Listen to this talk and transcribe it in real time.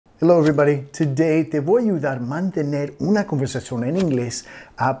Hello everybody, today te voy a ayudar a mantener una conversación en inglés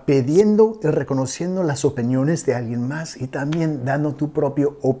pidiendo y reconociendo las opiniones de alguien más y también dando tu propia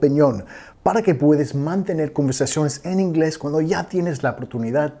opinión para que puedas mantener conversaciones en inglés cuando ya tienes la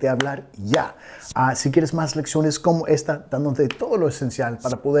oportunidad de hablar ya. Si quieres más lecciones como esta, dándote todo lo esencial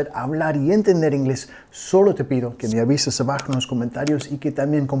para poder hablar y entender inglés, solo te pido que me avises abajo en los comentarios y que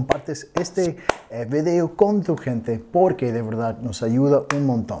también compartes este video con tu gente porque de verdad nos ayuda un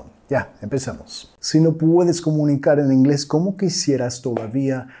montón. Ya, empecemos. Si no puedes comunicar en inglés como quisieras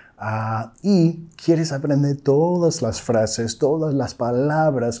todavía y quieres aprender todas las frases, todas las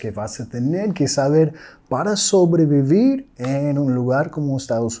palabras que vas a tener que saber para sobrevivir en un lugar como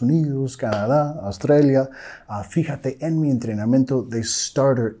Estados Unidos, Canadá, Australia, fíjate en mi entrenamiento de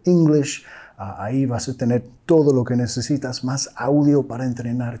Starter English. Ahí vas a tener todo lo que necesitas, más audio para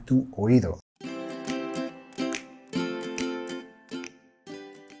entrenar tu oído.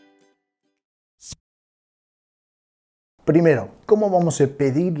 Primero, ¿cómo vamos a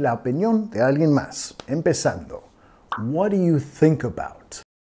pedir la opinión de alguien más? Empezando. What do you think about?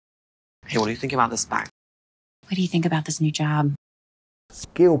 Hey, what do you think about this bag? What do you think about this new job?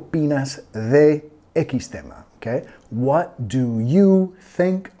 ¿Qué opinas de X tema? Okay. What do you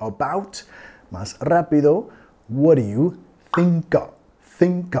think about? Más rápido. What do you think of?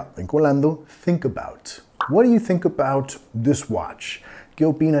 Think of. Vinculando. Think about. What do you think about this watch? ¿Qué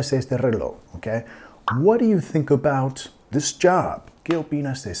opinas de este reloj? Okay. What do you think about this job? ¿Qué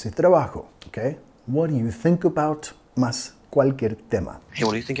opinas de ese trabajo? Okay. What do you think about? Más cualquier tema. Hey,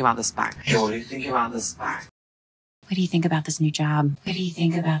 what do you think about this bag? Hey, what do you think about this bag? What do you think about this new job? What do you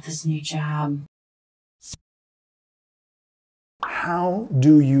think about this new job? How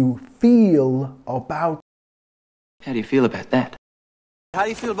do you feel about? How do you feel about that? How do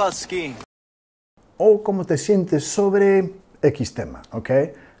you feel about skiing? O cómo te sientes sobre X tema,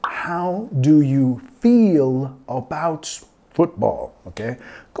 okay? How do you feel about football? Okay?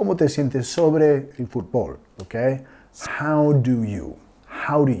 ¿Cómo te sientes sobre el fútbol? Okay? How do you?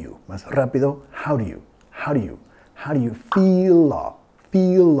 How do you? Más rápido. How do you? How do you? How do you feel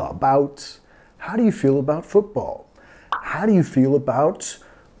about? How do you feel about football? How do you feel about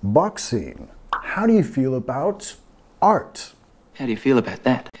boxing? How do you feel about art? How do you feel about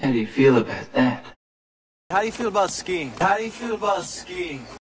that? How do you feel about that? How do you feel about skiing? How do you feel about skiing?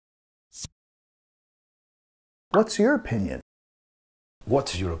 What's your opinion?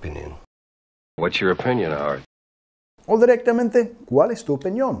 What's your opinion? What's your opinion, Howard? O directamente, ¿cuál es tu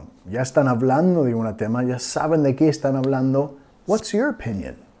opinión? Ya están hablando de un tema, ya saben de qué están hablando. What's your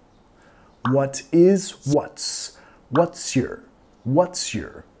opinion? What is what's? What's your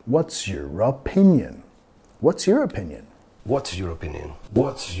opinion? What's your opinion? What's your opinion?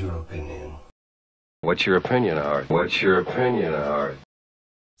 What's your opinion? What's your opinion, Howard? What's your opinion, Howard?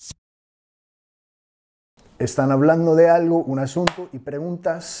 Están hablando de algo, un asunto, y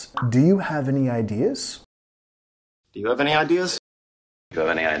preguntas, do you have any ideas? Do you have any ideas? You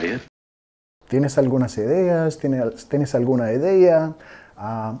have any idea? ¿Tienes algunas ideas? ¿Tienes alguna idea?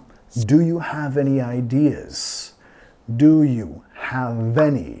 Do you have any ideas? Do you have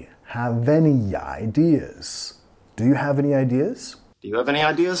any ideas? Do you have any ideas? Do you have any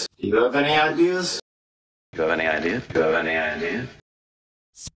ideas? Do you have any ideas? You have any idea? You have any idea?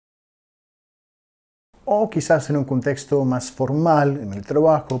 O quizás en un contexto más formal, en el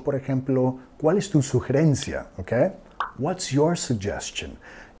trabajo, por ejemplo, ¿cuál es tu sugerencia? Okay? What's your suggestion?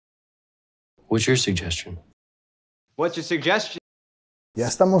 What's your suggestion? What's your suggestion? Ya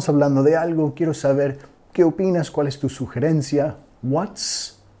estamos hablando de algo, quiero saber qué opinas, cuál es tu sugerencia.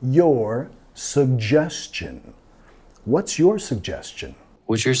 What's your suggestion? What's your suggestion?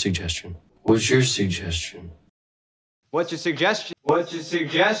 What's your suggestion? What's your suggestion? What's your suggestion? What's your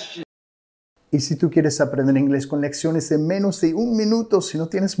suggestion? Y si tú quieres aprender inglés con lecciones de menos de un minuto, si no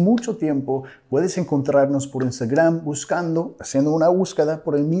tienes mucho tiempo, puedes encontrarnos por Instagram haciendo una búsqueda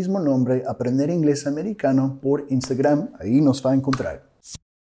por el mismo nombre, Aprender Inglés Americano por Instagram. Ahí nos va a encontrar.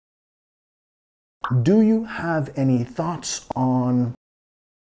 Do you have any thoughts on?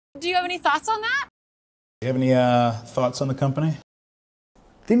 Do you have any thoughts on that? Do you have any thoughts on the company?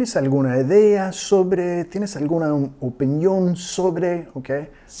 ¿Tienes alguna idea sobre? ¿Tienes alguna opinión sobre? Okay.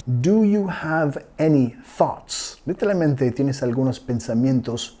 Do you have any thoughts? Literalmente, ¿tienes algunos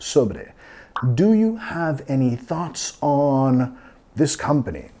pensamientos sobre? Do you have any thoughts on this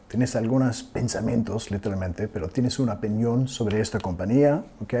company? ¿Tienes algunos pensamientos, literalmente, pero tienes una opinión sobre esta compañía?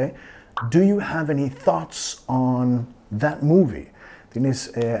 Okay. Do you have any thoughts on that movie?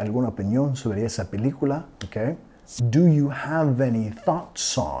 ¿Tienes alguna opinión sobre esa película? Okay. Do you have any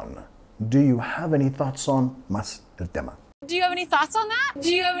thoughts on? Do you have any thoughts on? Más el tema. Do you have any thoughts on that?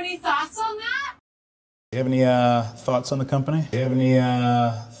 Do you have any thoughts on that? Do you have any thoughts on the company? Do you have any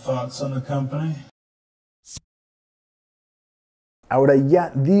thoughts on the company? Ahora ya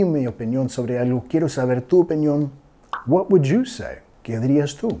di mi opinión sobre algo. Quiero saber tu opinión. What would you say? ¿Qué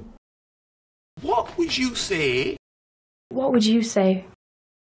dirías tú? What would you say? What would you say?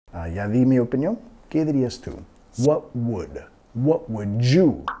 Ya di mi opinión. ¿Qué dirías tú? What would? What would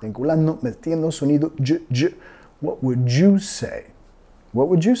you? Vinculando, metiendo sonido y. What would you say? What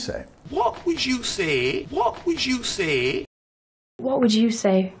would you say? What would you say? What would you say? What would you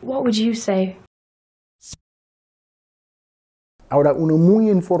say? What would you say? Ahora uno muy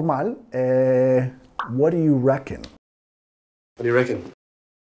informal. What do you reckon? What do you reckon?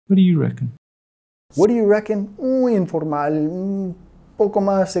 What do you reckon? What do you reckon? Muy informal. Un poco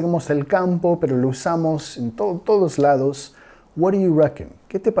más, digamos, del campo, pero lo usamos en todos lados. What do you reckon?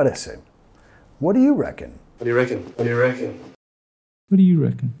 ¿Qué te parece? What do you reckon? What do you reckon? What do you reckon? What do you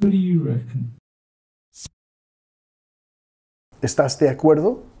reckon? What do you reckon? ¿Estás de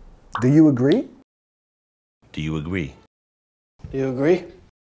acuerdo? Do you agree? Do you agree? Do you agree?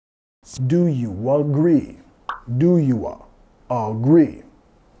 Do you agree? Do you agree?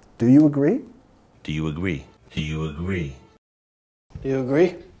 Do you agree? Do you agree? Do you agree? Do you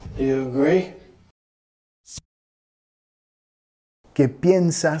agree? Do you agree? ¿Qué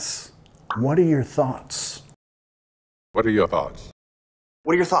piensas? What are your thoughts? What are your thoughts?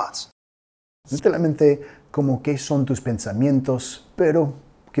 What are your thoughts? Literalmente, como qué son tus pensamientos, pero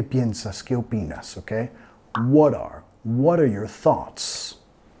qué piensas, qué opinas, ¿ok? What are your thoughts?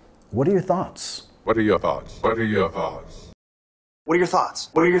 What are your thoughts? What are your thoughts? What are your thoughts? What are your thoughts?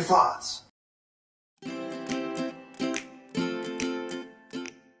 What are your thoughts?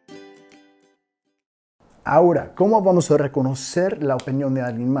 Ahora, ¿cómo vamos a reconocer la opinión de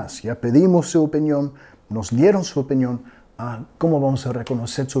alguien más? Ya pedimos su opinión, nos dieron su opinión. ¿Cómo vamos a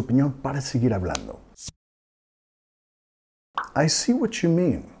reconocer su opinión para seguir hablando? I see what you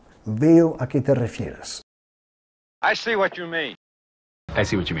mean. Veo a qué te refieres. I see what you mean. I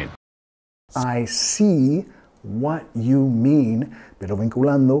see what you mean. I see what you mean, pero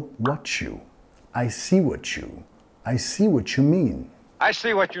vinculando what you. I see what you. I see what you mean. I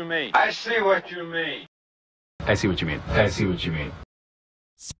see what you mean. I see what you mean. I see what you mean. I see what you mean.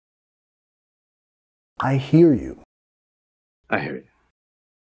 I hear you. I hear you.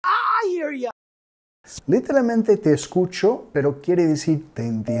 I hear you. Literalmente te escucho, pero quiere decir te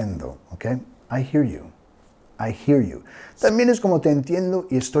entiendo, ¿ok? I hear you. I hear you. También es como te entiendo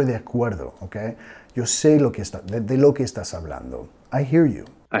y estoy de acuerdo, ¿ok? Yo sé de lo que estás hablando. I hear you.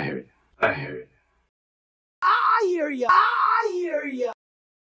 I hear you. I hear you. I hear you. I hear you.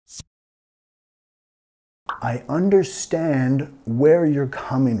 I understand where you're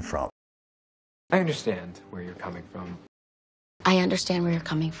coming from. I understand where you're coming from. I understand where you're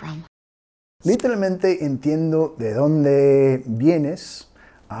coming from. Literalmente entiendo de dónde vienes,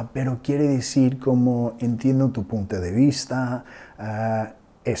 pero quiere decir como entiendo tu punto de vista,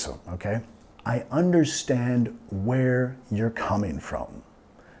 eso, ¿ok? I understand where you're coming from.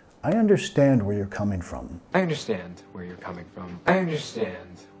 I understand where you're coming from. I understand where you're coming from. I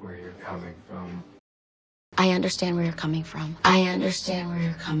understand where you're coming from. I understand where you're coming from. I understand where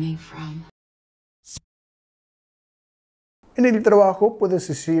you're coming from. En el trabajo puedes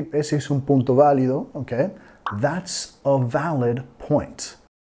decir, ese es un punto válido, ¿ok? That's a valid point.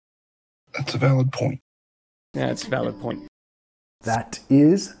 That's a valid point. That's a valid point. That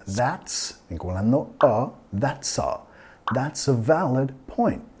is, that's, vinculando that's a. That's a valid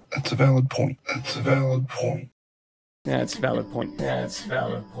point. That's a valid point. That's a valid point. That's a valid point. That's a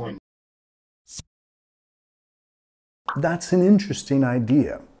valid point. That's an interesting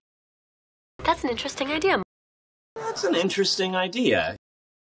idea. That's an interesting idea. That's an interesting idea.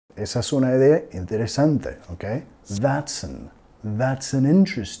 Esa es una idea interesante, ¿ok? That's an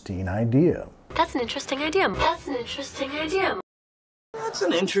interesting idea. That's an interesting idea. That's an interesting idea. That's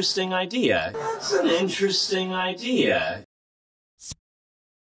an interesting idea. That's an interesting idea.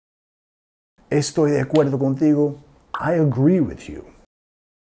 Estoy de acuerdo contigo. I agree with you.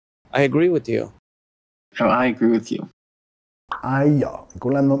 I agree with you. Oh, I agree with you.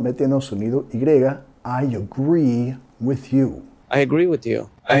 Vinculando, metiendo sonido Y. I agree with you. I agree with you.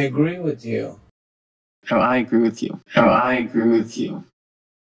 I agree with you. Oh, I agree with you. Oh, I agree with you.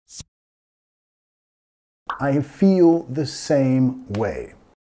 I feel the same way.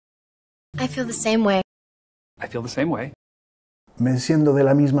 I feel the same way. I feel the same way. Me siento de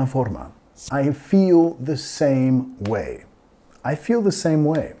la misma forma. I feel the same way. I feel the same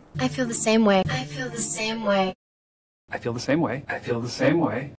way. I feel the same way. I feel the same way. I feel the same way. I feel the same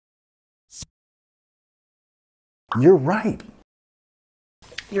way. You're right.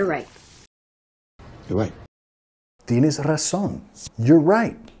 You're right. You're right. Tienes razón. You're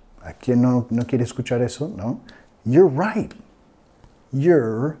right. ¿A quién no quiere escuchar eso? ¿No? You're right.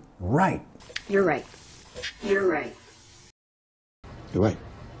 You're right. You're right. You're right. You're right.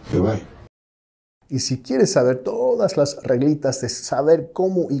 You're right. Y si quieres saber todas las reglitas de saber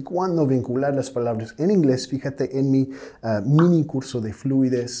cómo y cuándo vincular las palabras en inglés, fíjate en mi mini curso de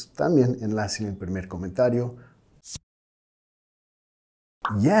fluidez, también enlace en el primer comentario.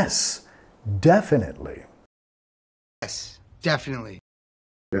 Yes, definitely. Yes, definitely.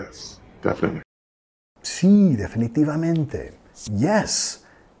 Yes, definitely. Sí, definitivamente. Yes,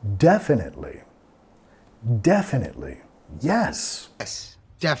 definitely. Definitely. Yes. Yes,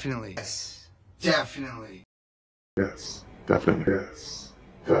 definitely. Yes, definitely. Yes, definitely. Yes,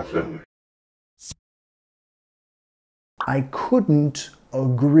 definitely. I couldn't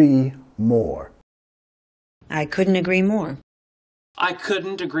agree more. I couldn't agree more. I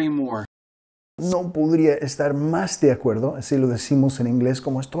couldn't agree more. No podría estar más de acuerdo, así lo decimos en inglés,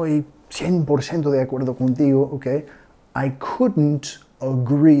 como estoy 100% de acuerdo contigo, ¿ok? I couldn't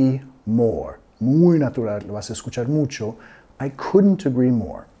agree more. Muy natural, lo vas a escuchar mucho. I couldn't agree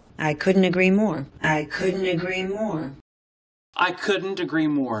more. I couldn't agree more. I couldn't agree more. I couldn't agree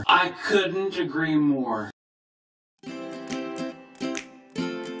more. I couldn't agree more.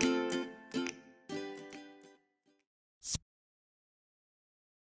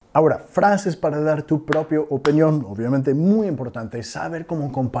 Ahora, frases para dar tu propia opinión. Obviamente muy importante saber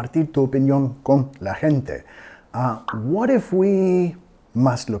cómo compartir tu opinión con la gente. What if we...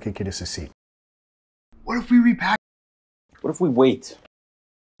 Más lo que quieres decir. What if we repack? What if we wait?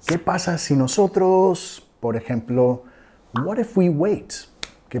 ¿Qué pasa si nosotros, por ejemplo, what if we wait?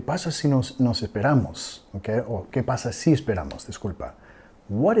 ¿Qué pasa si nos esperamos? ¿Okay? O ¿qué pasa si esperamos? Disculpa.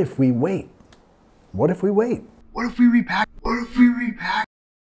 What if we wait? What if we wait? What if we repack? What if we repack?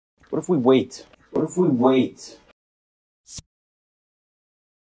 What if we wait? What if we wait?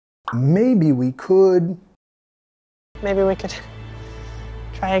 Maybe we could... Maybe we could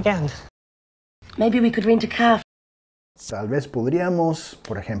try again. Maybe we could rent a car. Tal vez podríamos,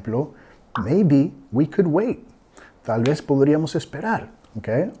 por ejemplo, maybe we could wait. Tal vez podríamos esperar,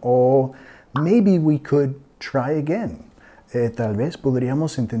 ¿ok? O maybe we could try again. Tal vez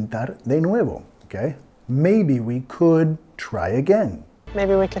podríamos intentar de nuevo, ¿ok? Maybe we could try again.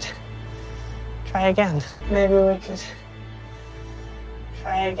 Maybe we could try again. Maybe we could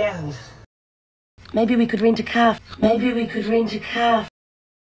try again. Maybe we could rent a car. Maybe we could rent a car.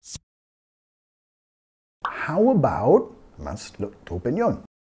 How about, más tu opinión.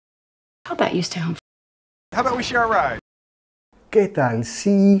 How about you stay home? How about we share a ride? ¿Qué tal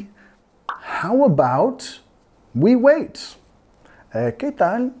si, how about we wait? ¿Qué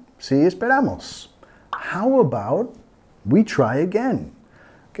tal si esperamos? How about we try again?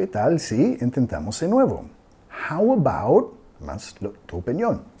 ¿Qué tal si intentamos de nuevo? How about, más tu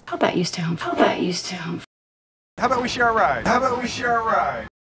opinión. How about you stay home? How about you stay home? How about we share a ride? How about we share a ride?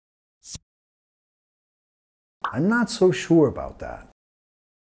 I'm not so sure about that.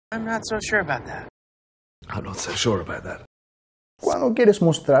 I'm not so sure about that. I'm not so sure about that. Cuando quieres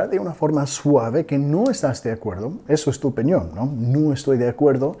mostrar de una forma suave que no estás de acuerdo, eso es tu opinión, ¿no? No estoy de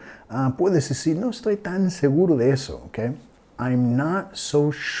acuerdo, puedes decir, no estoy tan seguro de eso, ¿ok? I'm not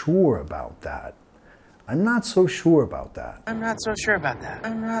so sure about that. I'm not so sure about that. I'm not so sure about that.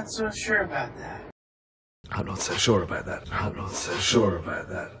 I'm not so sure about that. I'm not so sure about that. I'm not so sure about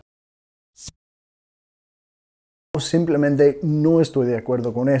that. O simplemente no estoy de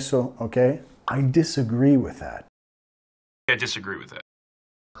acuerdo con eso, ¿ok? I disagree with that. I disagree with that.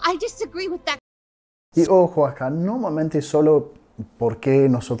 I disagree with that. Y ojo acá, normalmente solo porque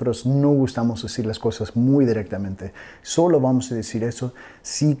nosotros no gustamos decir las cosas muy directamente. Solo vamos a decir eso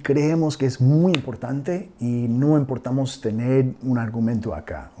si creemos que es muy importante y no importamos tener un argumento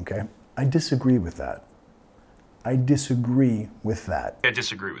acá, ¿ok? I disagree with that. I disagree with that. I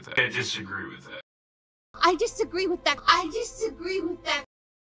disagree with that. I disagree with that. I disagree with that. I disagree with that.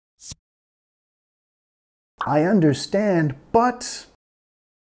 I understand, but...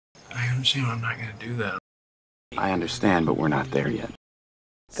 I understand, I'm not going to do that. I understand, but we're not there yet.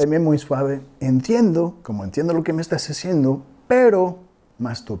 También muy suave. Entiendo, como entiendo lo que me estás haciendo, pero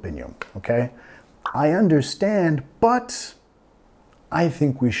más tu opinión, ¿ok? I understand, but I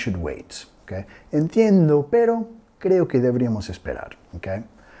think we should wait, ¿ok? Entiendo, pero creo que deberíamos esperar, ¿ok?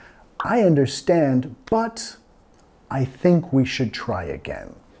 I understand, but I think we should try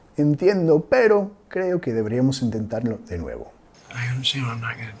again. Entiendo, pero creo que deberíamos intentarlo de nuevo. I understand, I'm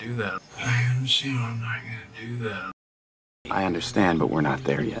not going to do that. I understand, I'm not going to do that. I understand, but we're not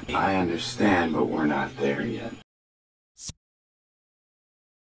there yet. I understand, but we're not there yet.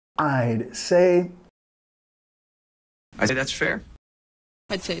 I'd say that's fair.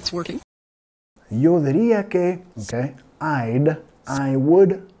 I'd say it's working. Yo diría que, okay, I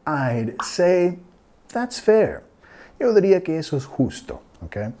would, I'd say, that's fair. Yo diría que eso es justo,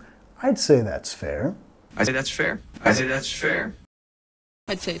 okay? I'd say that's fair. I say that's fair. I say that's fair.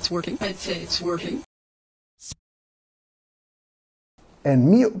 I'd say it's working. I'd say it's working. En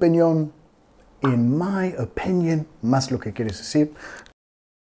mi opinión, in my opinion, más lo que quieres decir.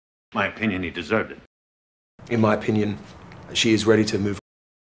 My opinion, he deserved it. In my opinion, she is ready to move.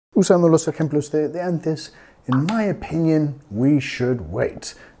 Usando los ejemplos de antes, in my opinion, we should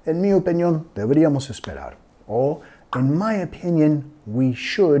wait. En mi opinión, deberíamos esperar. O, in my opinion, we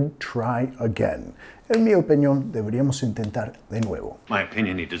should try again. En mi opinión, deberíamos intentar de nuevo. My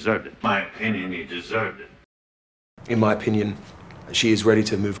opinion, he deserved it. My opinion, he deserved it. In my opinion, she is ready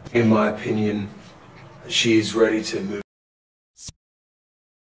to move. In my opinion, she is ready to move.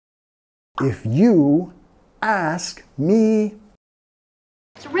 If you ask me,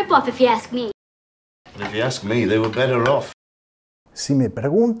 It's a ripoff if you ask me. But if you ask me, they were better off. si me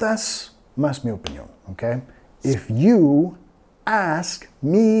preguntas, más mi opinión, okay? If you ask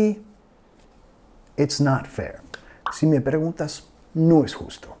me, it's not fair. Si me preguntas, no es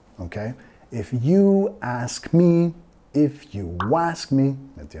justo, okay? If you ask me, if you ask me,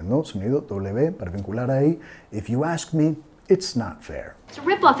 ¿me entiendo? Sonido W para vincular ahí. If you ask me, it's not fair. It's a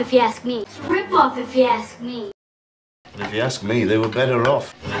ripoff if you ask me. It's a ripoff if you ask me. But if you ask me, they were better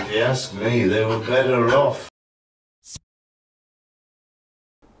off. But if you ask me, they were better off.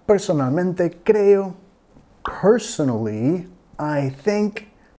 Personalmente creo, personally, I think.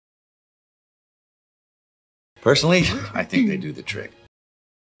 Personally, I think they do the trick.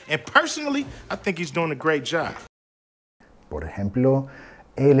 And personally, I think he's doing a great job. Por ejemplo,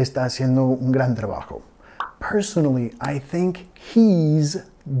 él está haciendo un gran trabajo. Personally, I think he's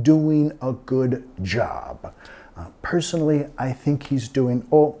doing a good job. Personally, I think he's doing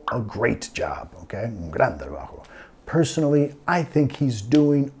a great job. Okay? Un gran trabajo. Personally, I think he's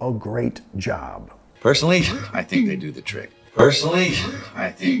doing a great job. Personally, I think they do the trick. Personally,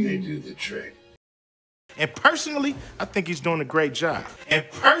 I think they do the trick. And personally, I think he's doing a great job. And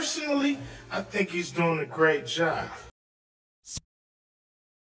personally, I think he's doing a great job.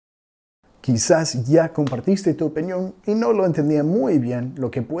 Quizás ya compartiste tu opinión y no lo entendía muy bien lo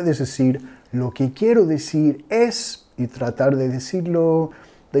que puedes decir. Lo que quiero decir es, y tratar de decirlo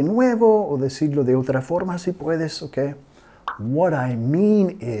de nuevo o decirlo de otra forma si puedes, ¿ok? What I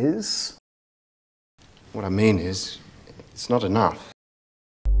mean is... What I mean is, it's not enough.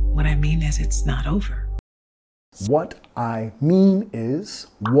 What I mean is, it's not over. What I mean is,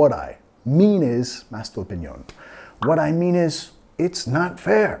 what I mean is, más tu opinión. What I mean is, it's not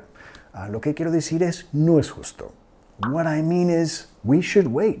fair. Lo que quiero decir es, no es justo. What I mean is, we should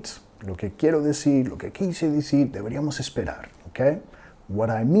wait. Lo que quiero decir, lo que quise decir, deberíamos esperar, ¿ok? What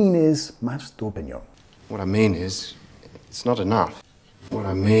I mean is, más tu opinión. What I mean is, it's not enough. What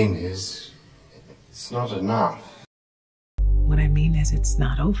I mean is, it's not enough. What I mean is, it's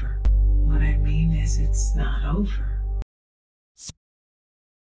not over. What I mean is, it's not over.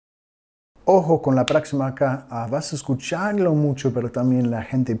 Ojo con la próxima acá, vas a escucharlo mucho, pero también la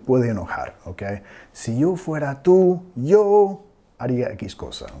gente puede enojar, ¿ok? Si yo fuera tú, yo haría X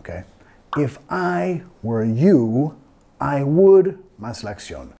cosa, ¿ok? If I were you, I would, más la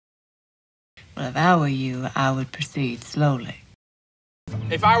acción. Well, if I were you, I would proceed slowly.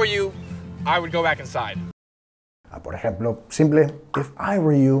 If I were you, I would go back inside. Por ejemplo, simple, if I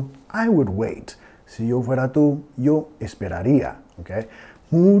were you, I would wait. Si yo fuera tú, yo esperaría, ¿ok?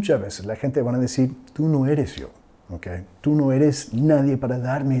 Muchas veces la gente va a decir, tú no eres yo, ¿ok? Tú no eres nadie para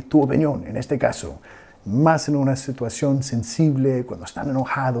darme tu opinión, en este caso. Más en una situación sensible, cuando están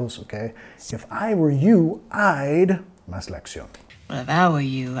enojados, ¿ok? If I were you, I'd, más la acción. Well, if I were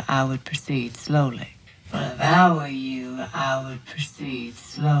you, I would proceed slowly. Well, if I were you, I would proceed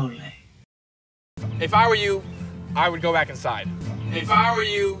slowly. If I were you, I would go back inside. If I were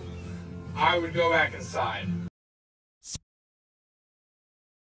you, I would go back inside.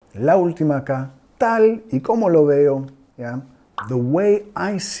 La última acá, tal y como lo veo, ¿ya? The way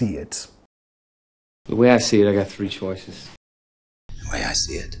I see it. The way I see it, I got three choices. The way I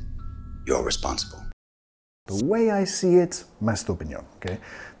see it, you're responsible. The way I see it, más tu opinión, ¿ok?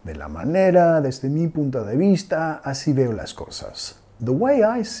 De la manera, desde mi punto de vista, así veo las cosas. The way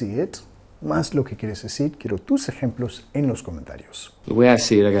I see it, más lo que quieres decir, quiero tus ejemplos en los comentarios. The way I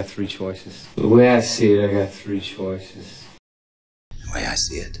see it, I got three choices. The way I see it, I got three choices. The way I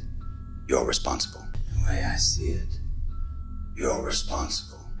see it, you're responsible. The way I see it, you're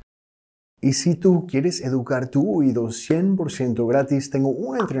responsible. Y si tú quieres educar tu oído 100% gratis, tengo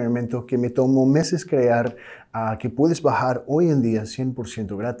un entrenamiento que me tomó meses crear, que puedes bajar hoy en día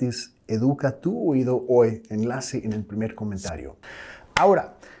 100% gratis. Educa tu oído hoy. Enlace en el primer comentario.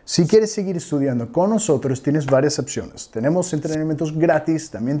 Ahora, si quieres seguir estudiando con nosotros, tienes varias opciones. Tenemos entrenamientos gratis,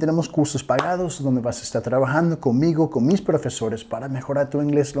 también tenemos cursos pagados donde vas a estar trabajando conmigo, con mis profesores para mejorar tu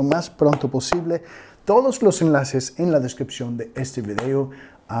inglés lo más pronto posible. Todos los enlaces en la descripción de este video.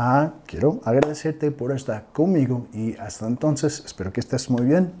 Quiero agradecerte por estar conmigo y hasta entonces espero que estés muy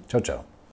bien. Chao, chao.